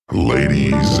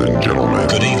Ladies and gentlemen,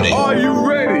 Good evening. are you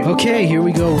ready? Okay, here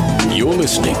we go. You're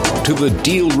listening to the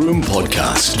Deal Room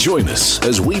Podcast. Join us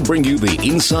as we bring you the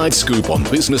inside scoop on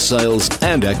business sales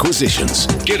and acquisitions.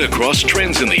 Get across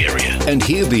trends in the area and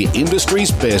hear the industry's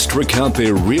best recount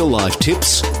their real-life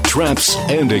tips, traps,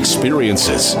 and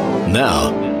experiences.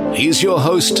 Now, here's your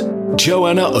host,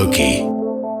 Joanna Oakey.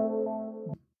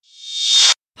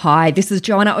 Hi, this is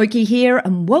Joanna Oakey here,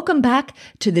 and welcome back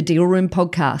to the Deal Room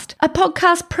Podcast, a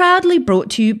podcast proudly brought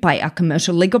to you by our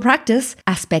commercial legal practice,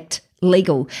 Aspect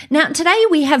Legal. Now, today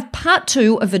we have part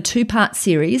 2 of a 2-part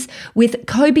series with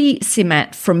Kobi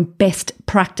Simmat from Best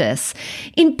Practice.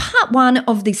 In part 1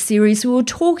 of this series, we were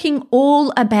talking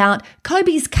all about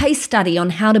Kobi's case study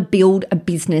on how to build a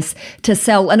business to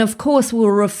sell. And of course, we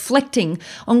were reflecting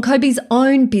on Kobi's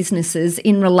own businesses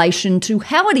in relation to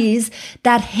how it is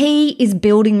that he is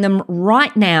building them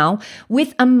right now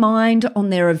with a mind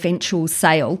on their eventual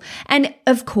sale. And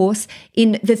of course,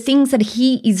 in the things that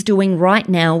he is doing right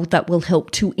now that will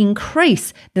help to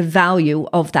increase the value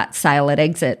of that sale at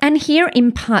exit. And here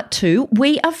in part 2,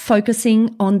 we are focusing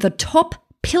on the top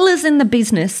pillars in the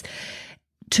business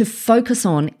to focus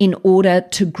on in order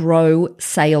to grow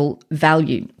sale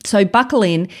value. So buckle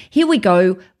in. Here we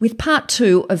go with part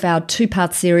 2 of our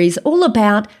 2-part series, all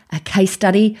about a case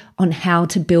study on how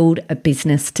to build a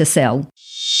business to sell.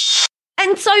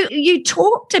 And so you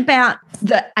talked about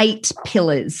the 8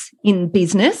 pillars in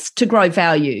business to grow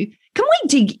value. Can we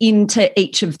dig into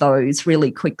each of those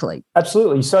really quickly?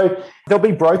 Absolutely. So there'll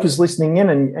be brokers listening in,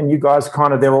 and you guys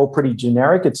they're all pretty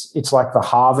generic. It's like the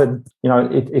Harvard,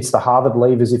 it's the Harvard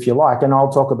levers, if you like. And I'll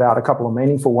talk about a couple of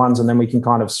meaningful ones, and then we can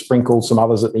kind of sprinkle some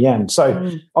others at the end. So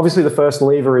obviously the first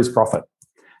lever is profit.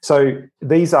 So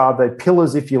these are the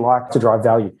pillars, if you like, to drive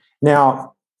value.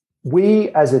 Now, we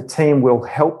as a team will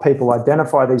help people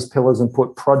identify these pillars and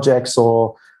put projects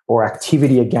or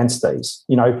activity against these,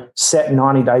 set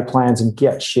 90-day plans and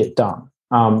get shit done.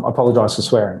 I apologize for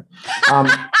swearing. It's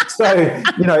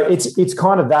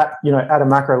kind of that, at a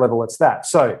macro level, it's that.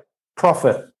 So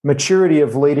profit, maturity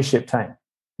of leadership team,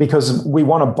 because we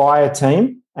want to buy a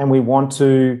team and we want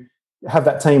to have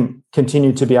that team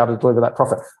continue to be able to deliver that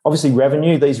profit. Obviously,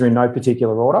 revenue, these are in no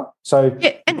particular order. So,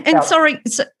 yeah, sorry,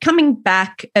 so coming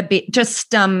back a bit,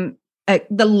 just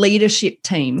the leadership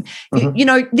team.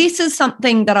 Mm-hmm. This is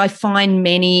something that I find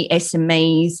many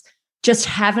SMEs just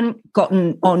haven't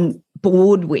gotten on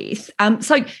board with.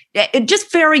 So just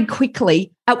very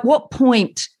quickly, at what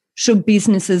point should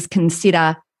businesses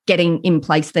consider getting in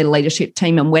place their leadership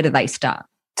team, and where do they start?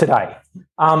 Today.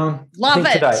 Love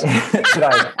it.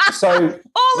 Today. So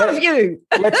all of you.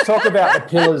 Let's talk about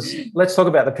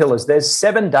the pillars. There's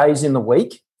 7 days in the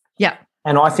week. Yeah.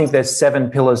 And I think there's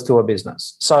 7 pillars to a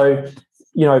business. So,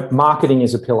 marketing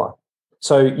is a pillar.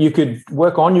 So you could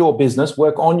work on your business,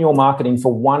 work on your marketing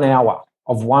for 1 hour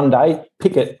of one day,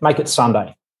 pick it, make it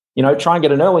Sunday. Try and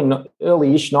get an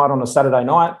early-ish night on a Saturday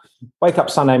night, wake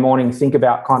up Sunday morning, think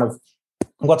about kind of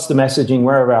what's the messaging,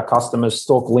 where are our customers,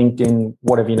 stalk LinkedIn,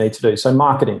 whatever you need to do. So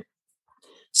marketing,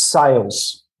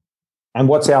 sales, and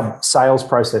what's our sales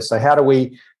process? So how do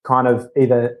we kind of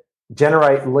either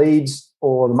generate leads,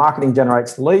 or the marketing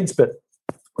generates the leads, but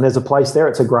there's a place there.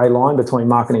 It's a grey line between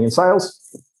marketing and sales.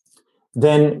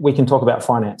 Then we can talk about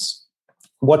finance.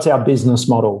 What's our business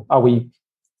model? Are we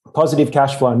positive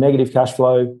cash flow, negative cash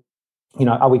flow?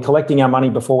 Are we collecting our money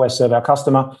before we serve our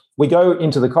customer? We go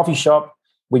into the coffee shop,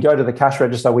 we go to the cash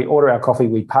register, we order our coffee,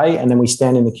 we pay, and then we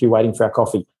stand in the queue waiting for our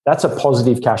coffee. That's a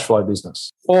positive cash flow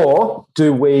business. Or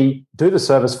do we do the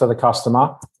service for the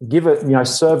customer, give it,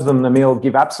 serve them the meal,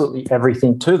 give absolutely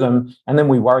everything to them, and then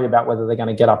we worry about whether they're going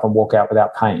to get up and walk out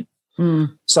without paying?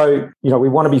 So, we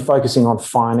want to be focusing on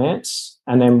finance.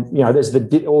 And then, there's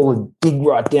all the dig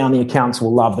right down. The accountants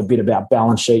will love the bit about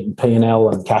balance sheet and P&L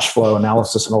and cash flow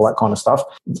analysis and all that kind of stuff.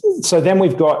 So then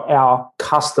we've got our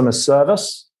customer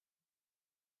service.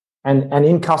 And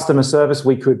in customer service,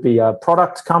 we could be a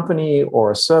product company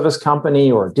or a service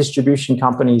company or a distribution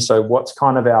company. So what's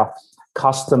kind of our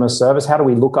customer service? How do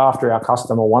we look after our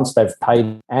customer once they've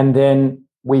paid? And then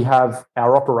we have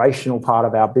our operational part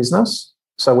of our business.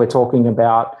 So we're talking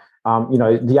about,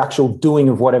 the actual doing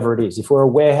of whatever it is. If we're a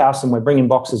warehouse and we're bringing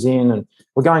boxes in and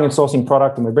we're going and sourcing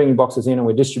product and we're bringing boxes in and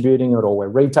we're distributing it, or we're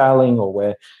retailing, or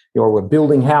we're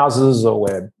building houses, or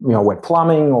we're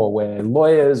plumbing, or we're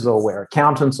lawyers, or we're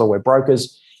accountants, or we're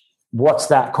brokers. What's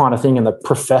that kind of thing in the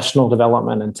professional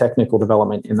development and technical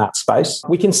development in that space?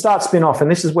 We can start spin off, and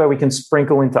this is where we can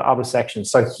sprinkle into other sections.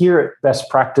 So here at Best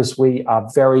Practice, we are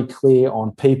very clear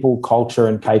on people, culture,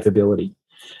 and capability.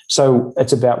 So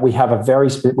it's about, we have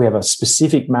a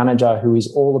specific manager who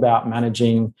is all about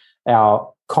managing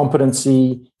our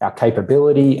competency, our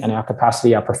capability, and our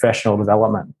capacity, our professional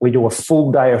development. We do a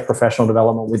full day of professional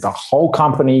development with the whole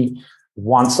company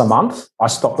once a month. I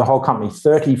stop the whole company,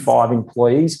 35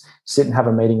 employees, sit and have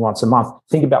a meeting once a month.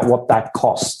 Think about what that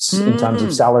costs in terms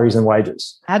of salaries and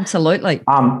wages. Absolutely.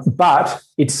 But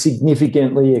it's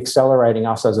significantly accelerating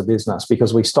us as a business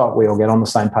because we all get on the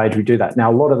same page. We do that.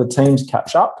 Now, a lot of the teams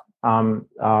catch up,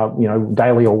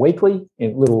 daily or weekly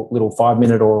in little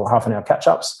 5-minute or half an hour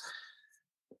catch-ups.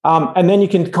 And then you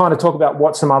can kind of talk about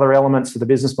what some other elements of the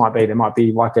business might be. There might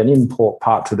be like an import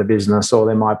part to the business, or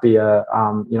there might be a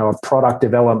product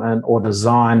development or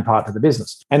design part to the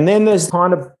business. And then there's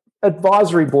kind of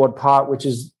advisory board part, which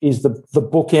is the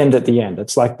bookend at the end.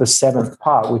 It's like the seventh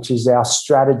part, which is our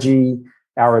strategy,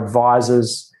 our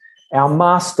advisors, our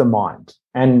mastermind.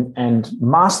 And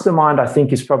mastermind, I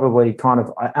think, is probably kind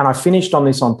of, and I finished on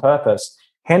this on purpose.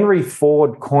 Henry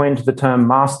Ford coined the term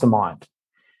mastermind.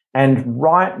 And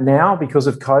right now, because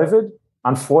of COVID,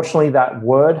 unfortunately, that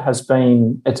word has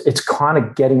been, it's kind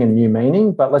of getting a new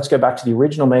meaning. But let's go back to the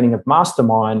original meaning of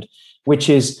mastermind, which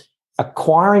is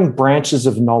acquiring branches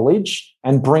of knowledge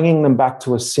and bringing them back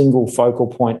to a single focal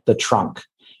point, the trunk.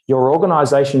 Your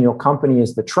organization, your company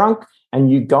is the trunk, and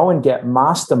you go and get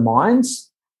masterminds.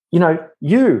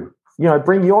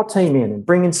 Bring your team in and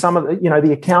bring in some of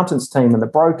the accountants team and the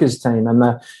brokers team and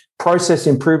the process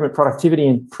improvement, productivity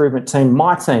improvement team,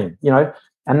 my team,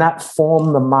 and that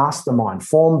form the mastermind,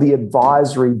 form the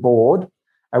advisory board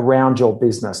around your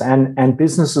business. And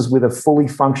businesses with a fully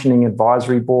functioning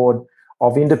advisory board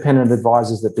of independent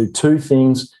advisors that do two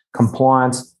things,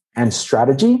 compliance and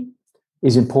strategy,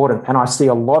 is important. And I see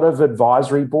a lot of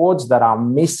advisory boards that are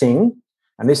missing,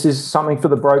 and this is something for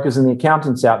the brokers and the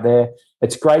accountants out there.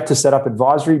 It's great to set up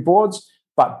advisory boards,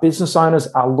 but business owners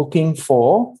are looking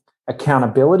for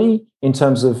accountability in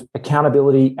terms of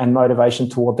accountability and motivation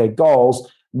toward their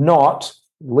goals, not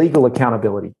legal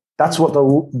accountability. That's what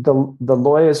the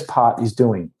lawyer's part is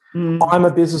doing. I'm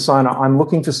a business owner. I'm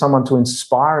looking for someone to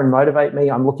inspire and motivate me.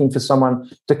 I'm looking for someone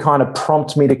to kind of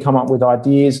prompt me to come up with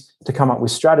ideas, to come up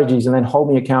with strategies, and then hold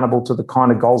me accountable to the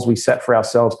kind of goals we set for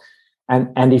ourselves.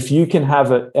 And if you can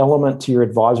have an element to your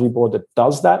advisory board that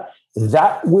does that,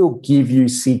 that will give you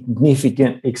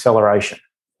significant acceleration.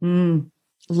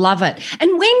 Love it.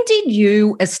 And when did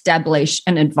you establish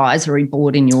an advisory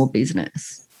board in your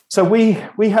business? So we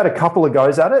had a couple of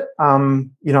goes at it.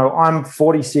 I'm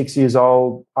 46 years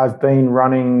old. I've been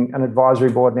running an advisory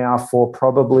board now for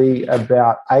probably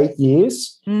about 8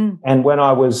 years. And when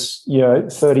I was,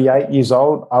 38 years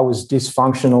old, I was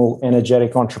dysfunctional,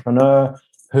 energetic entrepreneur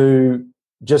who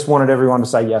just wanted everyone to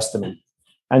say yes to me.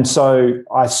 And so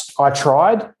I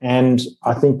tried, and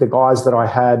I think the guys that I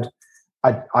had,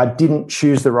 I didn't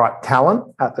choose the right talent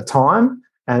at the time.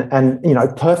 And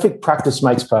perfect practice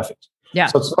makes perfect. Yeah.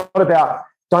 So it's not about,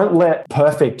 don't let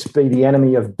perfect be the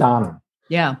enemy of done.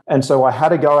 Yeah. And so I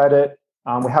had a go at it.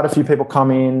 We had a few people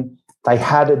come in. They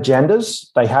had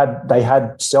agendas. They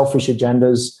had selfish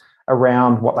agendas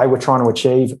around what they were trying to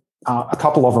achieve. A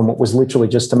couple of them was literally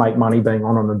just to make money being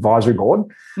on an advisory board.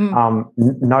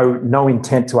 No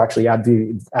intent to actually add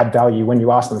value. When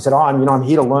you ask them, they said, I'm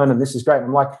here to learn and this is great.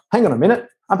 I'm like, hang on a minute,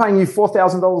 I'm paying you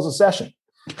 $4,000 a session.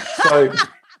 So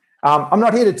I'm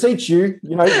not here to teach you,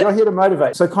 you're here to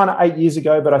motivate. So kind of 8 years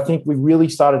ago, but I think we really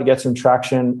started to get some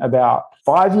traction about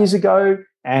 5 years ago.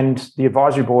 And the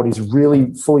advisory board is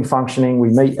really fully functioning. We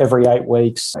meet every 8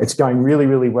 weeks. It's going really,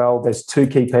 really well. There's 2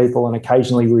 key people, and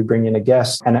occasionally we bring in a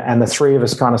guest, and the 3 of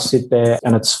us kind of sit there,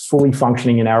 and it's fully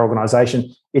functioning in our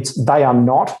organization. They are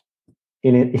not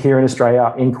here in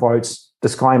Australia, in quotes,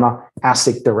 disclaimer,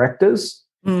 ASIC directors.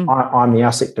 I'm the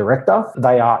ASIC director.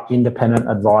 They are independent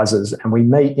advisors, and we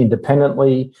meet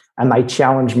independently, and they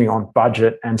challenge me on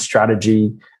budget and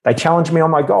strategy. They challenge me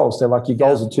on my goals. They're like, your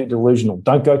goals are too delusional.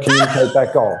 Don't go communicate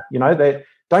that goal.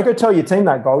 Don't go tell your team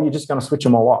that goal. You're just going to switch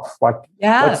them all off.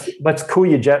 Let's cool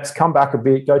your jets, come back a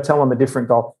bit, go tell them a different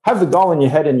goal. Have the goal in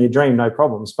your head and your dream, no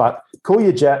problems. But cool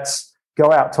your jets,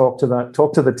 go out, talk to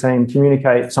the team,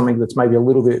 communicate something that's maybe a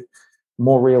little bit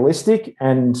more realistic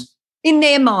and in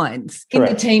their minds, correct,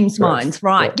 in the team's minds,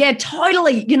 right? Correct. Yeah,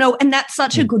 totally. And that's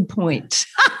such a good point.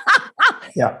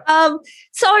 Yeah.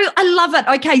 So I love it.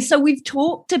 Okay, so we've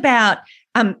talked about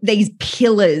these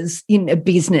pillars in a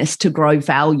business to grow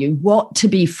value, what to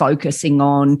be focusing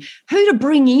on, who to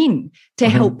bring in to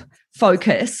help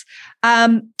focus.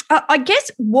 I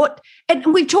guess and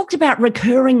we've talked about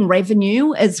recurring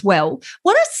revenue as well.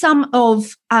 What are some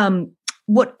of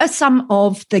what are some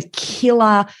of the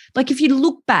killer, like if you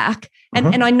look back,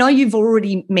 and I know you've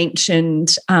already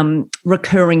mentioned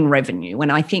recurring revenue,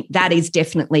 and I think that is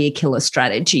definitely a killer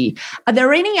strategy. Are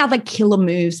there any other killer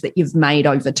moves that you've made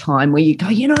over time where you go,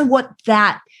 you know what,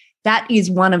 that is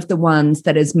one of the ones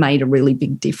that has made a really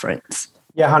big difference?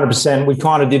 Yeah, 100%. We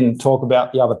kind of didn't talk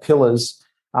about the other pillars.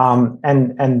 And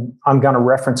I'm going to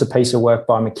reference a piece of work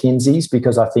by McKinsey's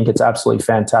because I think it's absolutely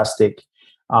fantastic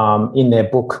in their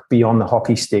book, Beyond the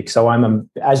Hockey Stick. So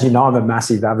as you know, I'm a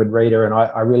massive avid reader, and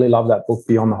I really love that book,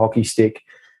 Beyond the Hockey Stick.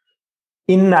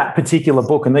 In that particular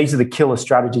book, and these are the killer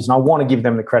strategies, and I want to give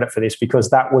them the credit for this because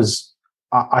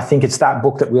I think it's that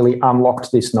book that really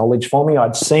unlocked this knowledge for me.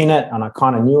 I'd seen it and I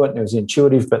kind of knew it and it was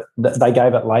intuitive, but they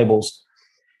gave it labels.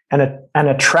 An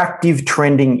attractive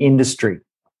trending industry.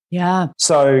 Yeah.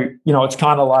 So, it's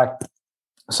kind of like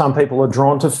some people are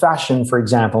drawn to fashion, for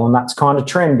example, and that's kind of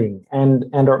trending,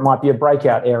 or it might be a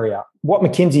breakout area. What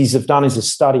McKinsey's have done is a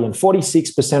study, and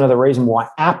 46% of the reason why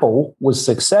Apple was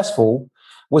successful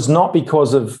was not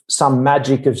because of some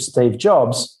magic of Steve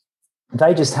Jobs.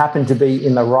 They just happened to be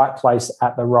in the right place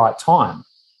at the right time.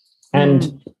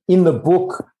 And in the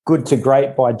book, Good to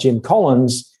Great by Jim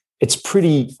Collins, it's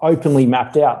pretty openly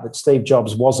mapped out that Steve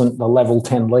Jobs wasn't the level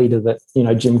 10 leader that,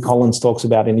 Jim Collins talks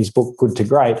about in his book, Good to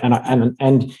Great.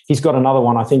 And he's got another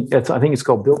one. I think it's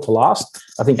called Built to Last.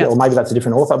 Or maybe that's a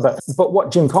different author. But what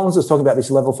Jim Collins is talking about,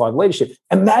 this level 5 leadership.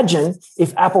 Imagine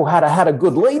if Apple had had a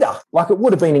good leader, like it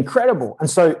would have been incredible. And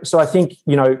so I think,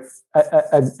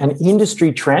 an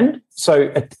industry trend,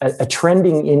 so a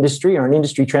trending industry or an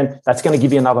industry trend, that's going to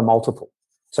give you another multiple.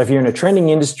 So if you're in a trending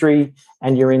industry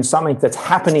and you're in something that's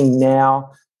happening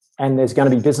now, and there's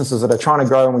going to be businesses that are trying to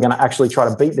grow, and we're going to actually try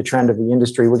to beat the trend of the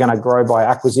industry, we're going to grow by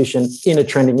acquisition in a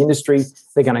trending industry,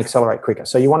 they're going to accelerate quicker.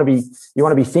 So you want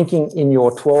to be thinking in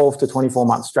your 12 to 24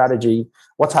 month strategy,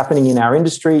 what's happening in our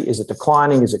industry? Is it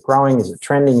declining? Is it growing? Is it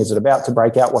trending? Is it about to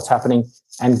break out? What's happening?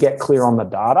 And get clear on the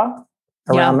data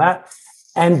around that.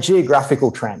 And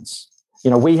geographical trends.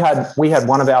 We had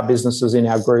one of our businesses in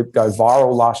our group go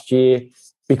viral last year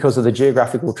because of the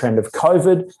geographical trend of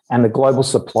COVID and the global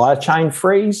supply chain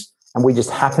freeze. And we just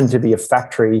happen to be a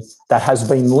factory that has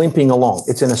been limping along.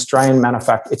 It's an Australian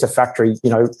manufacturer. It's a factory,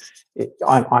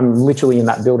 I'm literally in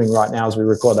that building right now as we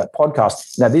record that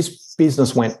podcast. Now, this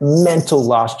business went mental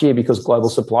last year because global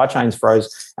supply chains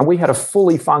froze. And we had a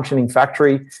fully functioning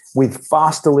factory with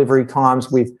fast delivery times,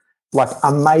 with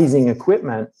amazing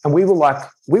equipment. And we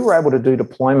were able to do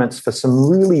deployments for some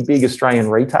really big Australian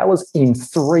retailers in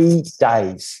 3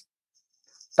 days.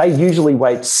 They usually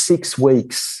wait 6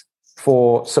 weeks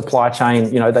for supply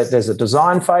chain. There's a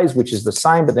design phase, which is the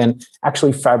same, but then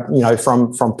actually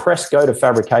from press go to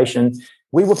fabrication,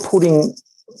 we were putting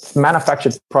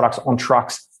manufactured products on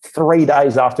trucks 3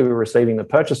 days after we were receiving the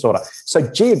purchase order. So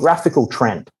geographical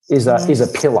trend is a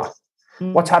pillar.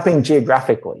 What's happening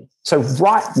geographically? So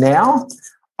right now,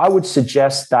 I would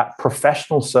suggest that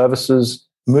professional services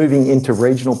moving into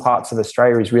regional parts of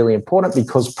Australia is really important,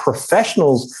 because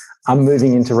professionals are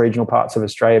moving into regional parts of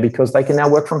Australia because they can now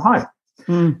work from home.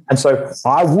 And so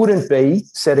I wouldn't be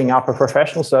setting up a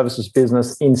professional services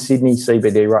business in Sydney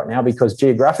CBD right now, because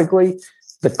geographically,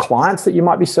 the clients that you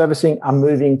might be servicing are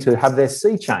moving to have their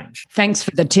sea change. Thanks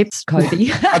for the tips,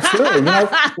 Kobi. Absolutely.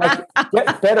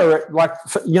 Get better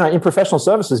at, in professional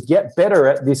services, get better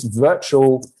at this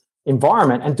virtual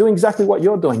environment and doing exactly what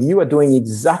you're doing. You are doing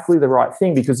exactly the right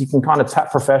thing, because you can kind of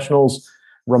tap professionals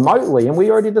remotely. And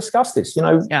we already discussed this.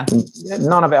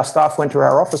 None of our staff went to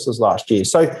our offices last year.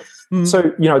 So,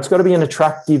 it's got to be an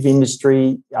attractive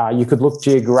industry. You could look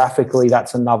geographically.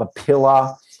 That's another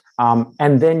pillar.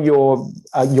 And then your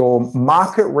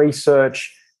market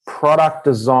research, product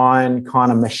design,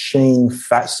 kind of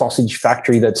sausage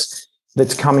factory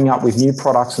that's coming up with new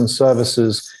products and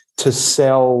services to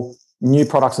sell new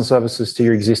products and services to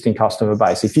your existing customer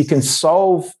base. If you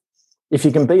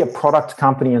can be a product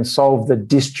company and solve the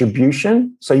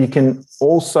distribution, so you can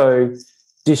also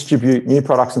distribute new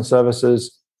products and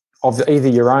services of either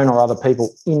your own or other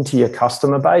people into your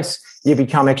customer base, you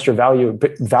become extra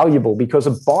valuable, because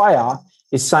a buyer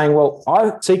is saying, well,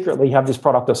 I secretly have this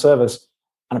product or service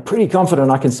and I'm pretty confident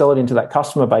I can sell it into that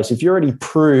customer base. If you already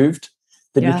proved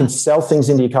that you can sell things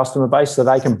into your customer base so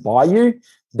they can buy you,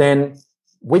 then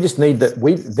we just need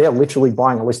they're literally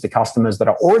buying a list of customers that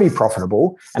are already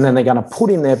profitable, and then they're going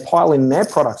to pile in their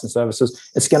products and services.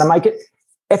 It's going to make it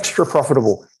extra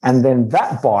profitable. And then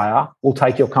that buyer will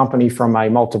take your company from a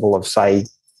multiple of, say,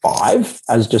 5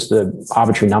 as just an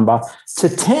arbitrary number to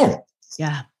 10.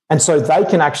 Yeah. And so they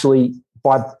can actually,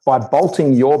 by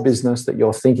bolting your business that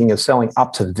you're thinking of selling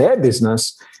up to their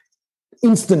business,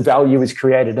 instant value is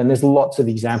created. And there's lots of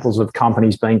examples of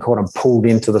companies being caught and pulled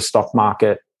into the stock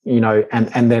market,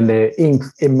 and then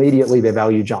immediately their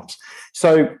value jumps.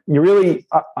 So you really,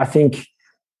 I think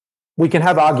we can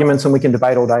have arguments and we can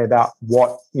debate all day about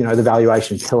what, the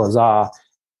valuation pillars are.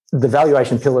 The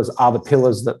valuation pillars are the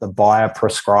pillars that the buyer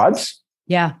prescribes.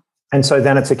 Yeah. And so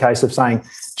then it's a case of saying,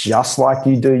 just like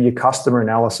you do your customer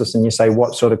analysis and you say,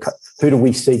 who do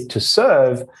we seek to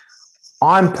serve?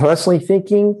 I'm personally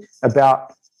thinking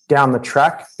about down the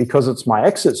track, because it's my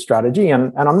exit strategy,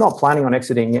 and I'm not planning on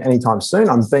exiting anytime soon.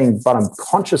 But I'm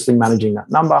consciously managing that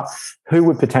number. Who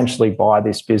would potentially buy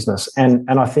this business? And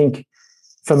I think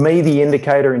for me, the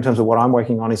indicator in terms of what I'm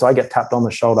working on is I get tapped on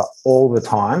the shoulder all the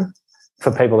time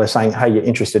for people. They're saying, hey, you're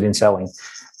interested in selling.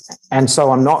 And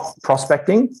so I'm not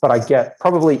prospecting, but I get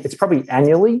it's probably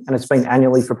annually, and it's been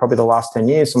annually for probably the last 10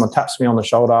 years. Someone taps me on the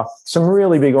shoulder, some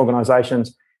really big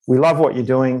organizations. We love what you're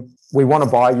doing. We want to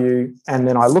buy you. And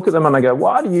then I look at them and I go,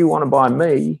 why do you want to buy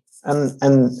me? And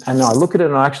I look at it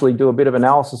and I actually do a bit of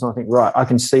analysis and I think, right, I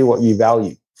can see what you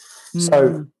value.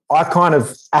 So I kind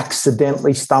of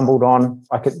accidentally stumbled on,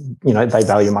 they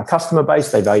value my customer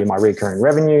base, they value my recurring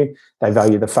revenue, they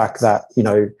value the fact that,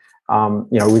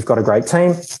 we've got a great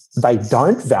team. They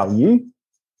don't value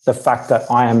the fact that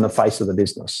I am the face of the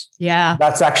business. Yeah.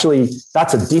 That's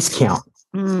a discount.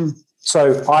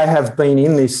 So I have been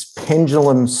in this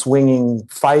pendulum swinging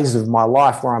phase of my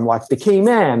life where I'm like the key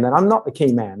man, then I'm not the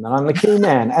key man, then I'm the key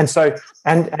man. And so,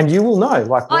 and you will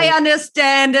know, I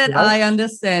understand it. I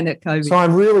understand it, Kobi. So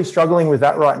I'm really struggling with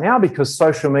that right now because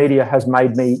social media has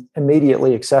made me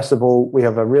immediately accessible. We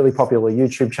have a really popular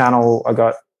YouTube channel. I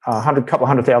got couple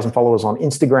 100,000 followers on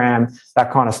Instagram,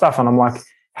 that kind of stuff. And I'm like,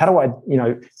 how do I,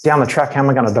 down the track, how am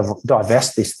I going to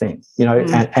divest this thing?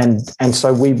 And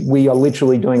so we are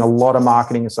literally doing a lot of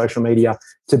marketing and social media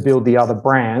to build the other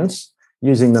brands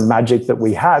using the magic that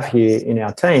we have here in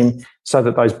our team so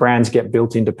that those brands get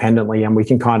built independently and we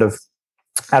can kind of,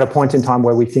 at a point in time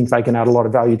where we think they can add a lot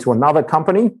of value to another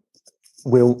company,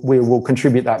 we will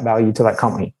contribute that value to that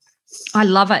company. I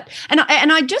love it. And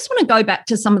I just want to go back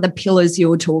to some of the pillars you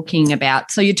were talking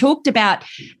about. So you talked about,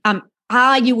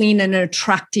 are you in an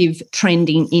attractive,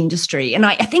 trending industry? And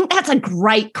I think that's a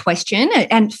great question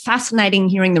and fascinating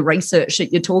hearing the research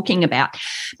that you're talking about.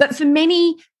 But for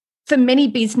many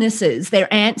businesses,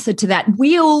 their answer to that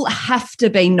will have to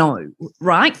be no,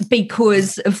 right?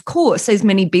 Because, of course, there's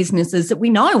many businesses that we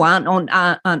know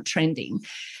aren't trending.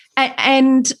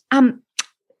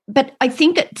 But I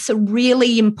think it's a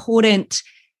really important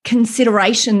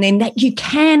consideration then that you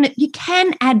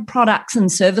can add products and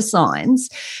service lines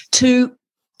to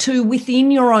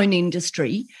within your own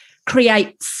industry,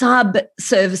 create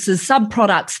sub-services,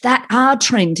 sub-products that are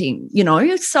trending,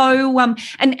 So,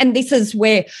 and this is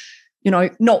where,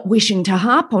 not wishing to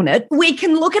harp on it, we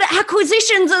can look at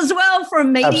acquisitions as well for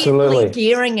immediately Absolutely.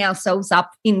 gearing ourselves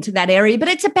up into that area. But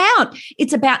it's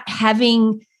about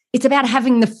having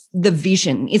the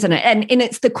vision, isn't it? And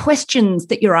it's the questions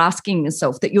that you're asking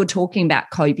yourself that you're talking about,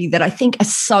 Kobi, that I think are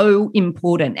so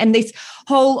important. And this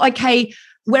whole,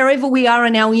 wherever we are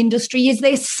in our industry, is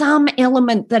there some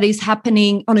element that is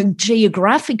happening on a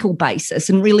geographical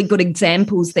basis? And really good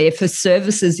examples there for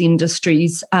services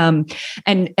industries and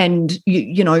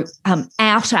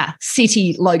outer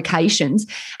city locations.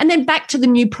 And then back to the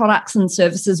new products and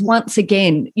services. Once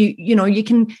again, you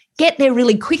can get there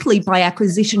really quickly by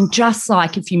acquisition, just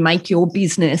like if you make your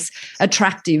business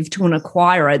attractive to an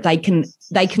acquirer,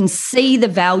 they can see the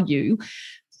value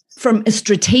from a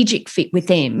strategic fit with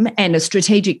them, and a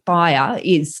strategic buyer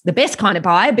is the best kind of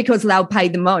buyer because they'll pay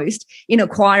the most in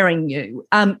acquiring you.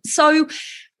 So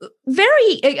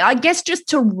I guess just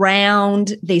to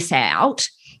round this out,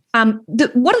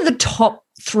 what are the top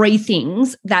 3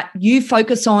 things that you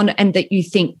focus on and that you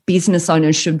think business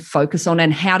owners should focus on,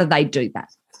 and how do they do that?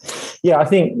 Yeah, I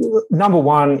think number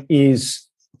 1 is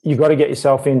you've got to get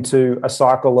yourself into a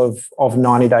cycle of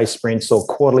 90-day sprints or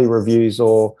quarterly reviews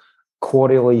or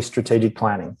quarterly strategic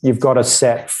planning. You've got to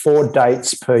set 4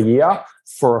 dates per year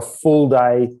for a full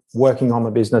day working on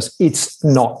the business. It's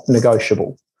not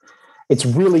negotiable. It's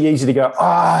really easy to go,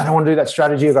 I don't want to do that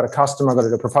strategy. I've got a customer, I've got to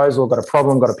do a proposal, I've got a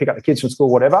problem, I've got to pick up the kids from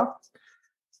school, whatever.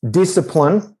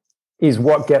 Discipline is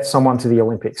what gets someone to the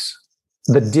Olympics.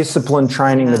 The discipline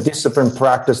training, the discipline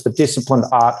practice, the disciplined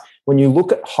art. When you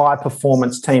look at high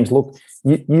performance teams, look,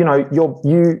 you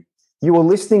are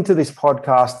listening to this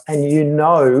podcast and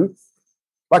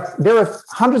there are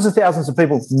hundreds of thousands of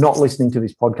people not listening to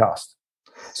this podcast.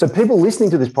 So people listening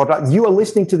to this podcast, you are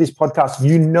listening to this podcast,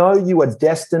 you are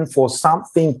destined for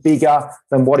something bigger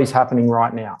than what is happening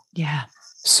right now. Yeah.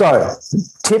 So,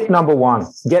 tip number 1,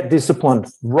 get disciplined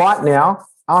right now.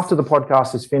 After the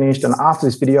podcast is finished and after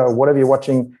this video or whatever you're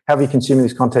watching, however you're consuming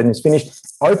this content is finished,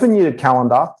 open your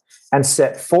calendar and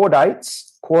set 4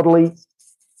 dates quarterly.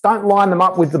 Don't line them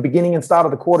up with the beginning and start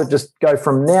of the quarter. Just go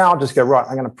from now. Just go, right,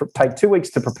 I'm going to take 2 weeks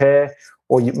to prepare,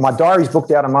 or my diary's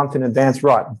booked out a month in advance.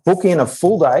 Right, book in a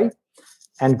full day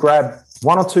and grab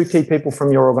 1 or 2 key people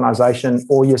from your organization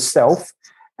or yourself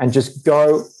and just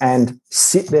go and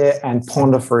sit there and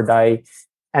ponder for a day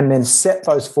and then set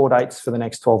those 4 dates for the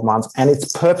next 12 months. And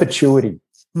it's perpetuity.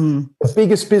 The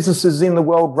biggest businesses in the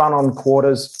world run on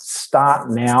quarters. Start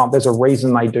now. There's a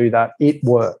reason they do that. It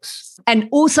works. And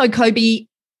also, Kobi,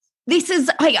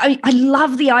 I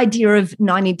love the idea of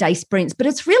 90-day sprints, but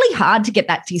it's really hard to get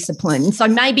that discipline. So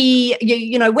maybe,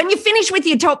 you know, when you finish with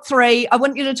your top 3, I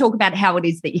want you to talk about how it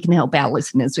is that you can help our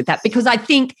listeners with that, because I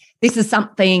think this is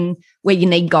something where you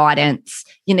need guidance.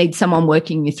 You need someone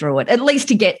working you through it, at least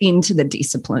to get into the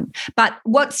discipline. But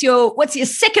what's your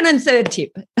second and third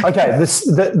tip? Okay,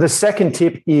 the second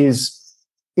tip is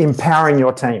empowering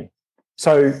your team.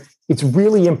 So it's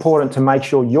really important to make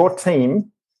sure your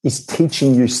team is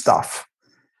teaching you stuff.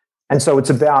 And so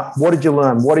it's about, what did you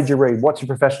learn? What did you read? What's your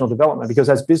professional development? Because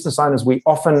as business owners,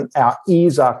 our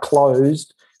ears are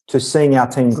closed to seeing our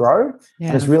team grow. Yeah.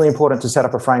 And it's really important to set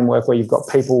up a framework where you've got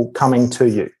people coming to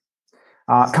you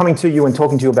and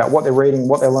talking to you about what they're reading,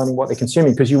 what they're learning, what they're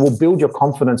consuming, because you will build your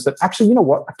confidence that actually, you know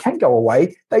what, I can't go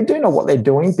away. They do know what they're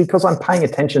doing because I'm paying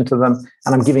attention to them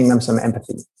and I'm giving them some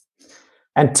empathy.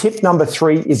 And tip number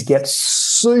 3 is get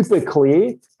super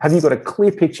clear. Have you got a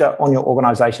clear picture on your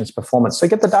organization's performance? So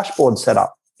get the dashboard set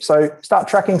up. So start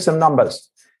tracking some numbers.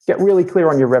 Get really clear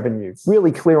on your revenue,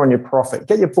 really clear on your profit.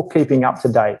 Get your bookkeeping up to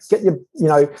date.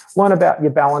 Learn about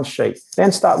your balance sheet.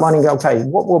 Then start learning, okay,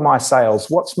 what were my sales?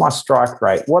 What's my strike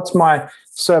rate? What's my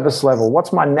service level?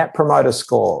 What's my net promoter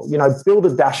score? Build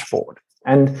a dashboard.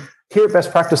 And here at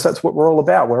Best Practice, that's what we're all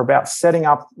about. We're about setting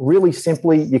up really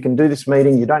simply. You can do this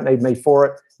meeting. You don't need me for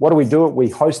it. What do we do? We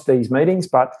host these meetings,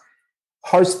 but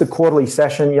host the quarterly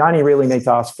session. You only really need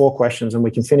to ask 4 questions and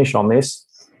we can finish on this.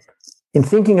 In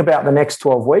thinking about the next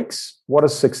 12 weeks, what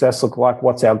does success look like?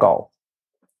 What's our goal?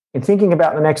 In thinking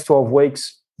about the next 12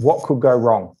 weeks, what could go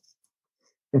wrong?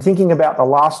 In thinking about the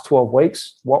last 12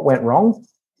 weeks, what went wrong?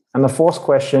 And the 4th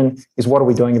question is, what are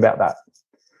we doing about that?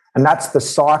 And that's the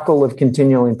cycle of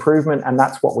continual improvement, and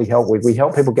that's what we help with. We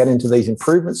help people get into these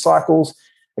improvement cycles,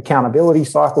 accountability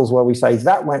cycles, where we say,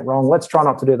 that went wrong, let's try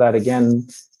not to do that again.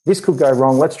 This could go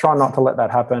wrong, let's try not to let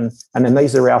that happen. And then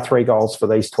these are our 3 goals for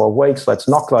these 12 weeks. Let's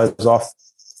knock those off.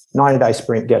 90-day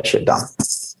sprint, get shit done.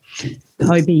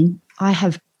 Kobi, I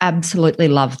have absolutely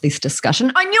loved this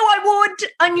discussion. I knew I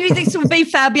would. I knew this would be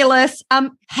fabulous.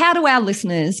 How do our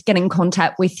listeners get in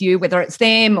contact with you, whether it's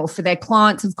them or for their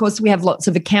clients? Of course, we have lots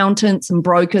of accountants and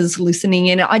brokers listening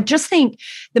in. I just think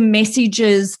the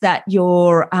messages that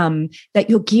you're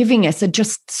giving us are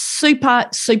just super,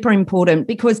 super important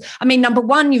because, number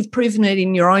one, you've proven it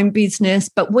in your own business,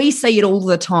 but we see it all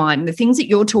the time. The things that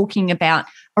you're talking about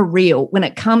are real. When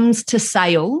it comes to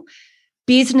sale,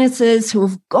 businesses who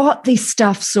have got this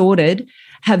stuff sorted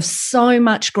have so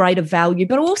much greater value.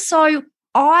 But also,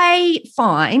 I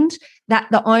find that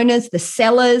the owners, the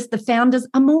sellers, the founders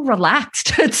are more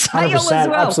relaxed at sale as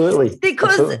well. Absolutely.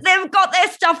 Because they've got their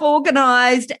stuff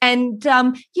organised and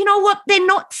you know what? They're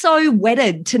not so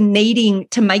wedded to needing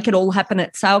to make it all happen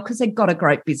at sale because they've got a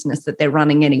great business that they're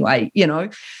running anyway, Yeah.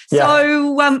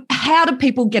 So how do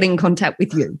people get in contact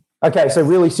with you? Okay, so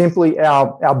really simply,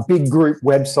 our big group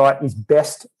website is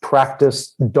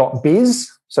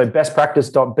bestpractice.biz, so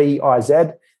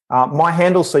bestpractice.biz. My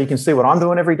handle, so you can see what I'm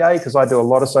doing every day because I do a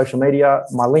lot of social media.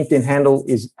 My LinkedIn handle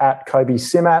is @Kobi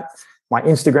Simmat. My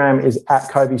Instagram is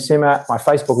 @Kobi Simmat. My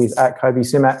Facebook is @Kobi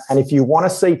Simmat. And if you want to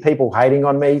see people hating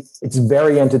on me, it's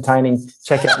very entertaining.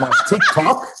 Check out my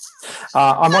TikTok.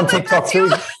 I'm on TikTok too.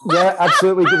 Yeah,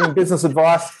 absolutely, giving business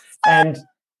advice. And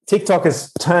TikTok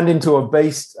has turned into a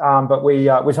beast, but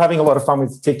we're having a lot of fun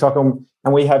with TikTok, and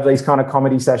we have these kind of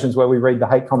comedy sessions where we read the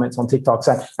hate comments on TikTok.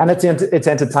 So, and it's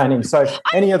entertaining. So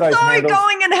any of those handles,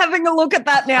 going and having a look at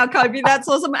that now, Kobi. That's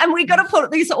awesome. And we got to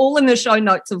put this all in the show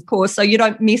notes, of course, so you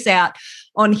don't miss out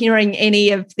on hearing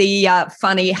any of the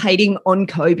funny hating on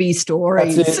Kobi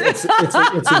stories. That's it.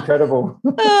 It's incredible.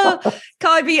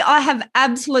 Kobi, I have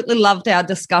absolutely loved our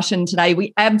discussion today.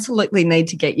 We absolutely need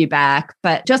to get you back,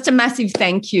 but just a massive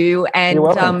thank you,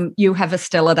 and you have a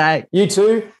stellar day. You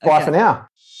too. Bye for now.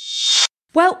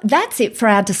 Well, that's it for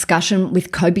our discussion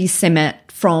with Kobi Simmat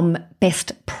from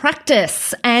best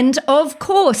practice. And of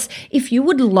course, if you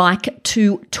would like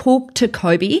to talk to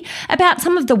Kobi about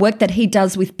some of the work that he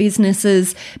does with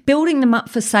businesses, building them up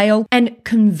for sale and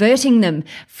converting them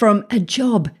from a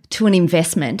job to an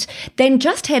investment, then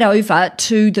just head over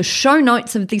to the show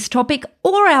notes of this topic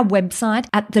or our website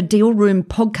at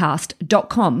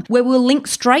thedealroompodcast.com, where we'll link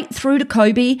straight through to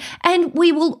Kobi, and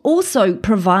we will also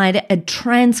provide a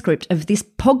transcript of this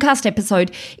podcast episode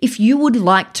if you would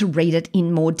like to read it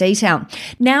in more detail.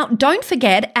 Now, don't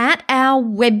forget, at our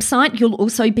website, you'll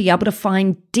also be able to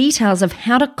find details of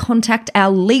how to contact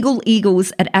our legal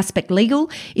eagles at Aspect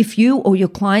Legal if you or your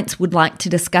clients would like to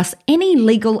discuss any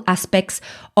legal aspects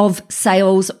of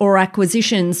sales or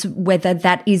acquisitions, whether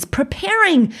that is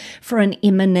preparing for an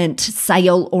imminent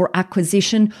sale or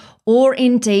acquisition, or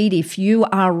indeed if you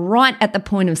are right at the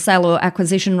point of sale or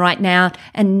acquisition right now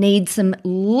and need some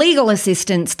legal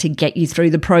assistance to get you through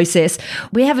the process.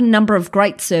 We have a number of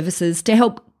great services to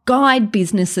help guide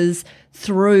businesses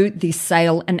through this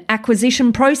sale and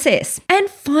acquisition process. And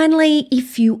finally,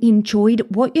 if you enjoyed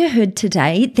what you heard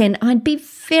today, then I'd be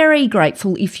very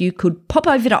grateful if you could pop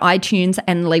over to iTunes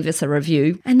and leave us a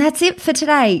review. And that's it for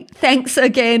today. Thanks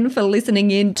again for listening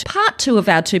in to part 2 of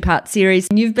our 2-part series.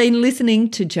 You've been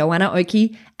listening to Joanna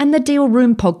Oakey and the Deal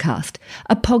Room Podcast,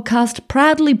 a podcast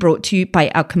proudly brought to you by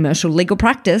our commercial legal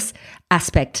practice,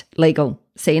 Aspect Legal.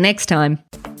 See you next time.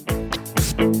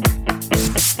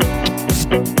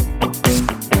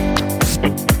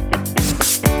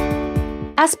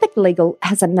 Aspect Legal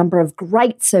has a number of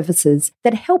great services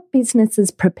that help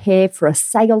businesses prepare for a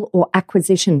sale or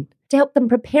acquisition, to help them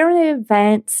prepare in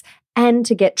advance and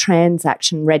to get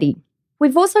transaction ready.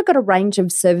 We've also got a range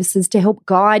of services to help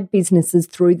guide businesses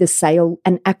through the sale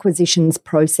and acquisitions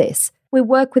process. We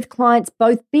work with clients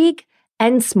both big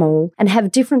and small and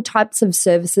have different types of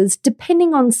services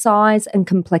depending on size and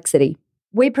complexity.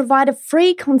 We provide a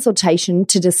free consultation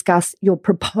to discuss your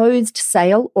proposed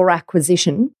sale or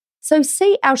acquisition. So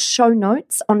see our show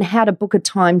notes on how to book a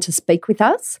time to speak with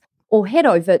us, or head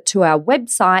over to our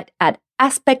website at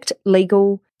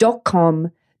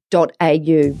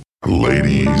aspectlegal.com.au.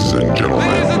 Ladies and gentlemen.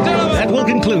 That will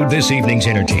conclude this evening's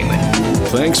entertainment.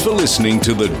 Thanks for listening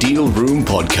to the Deal Room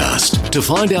Podcast. To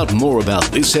find out more about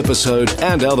this episode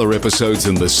and other episodes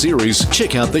in the series,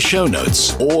 check out the show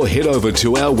notes or head over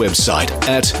to our website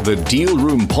at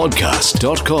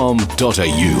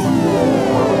thedealroompodcast.com.au.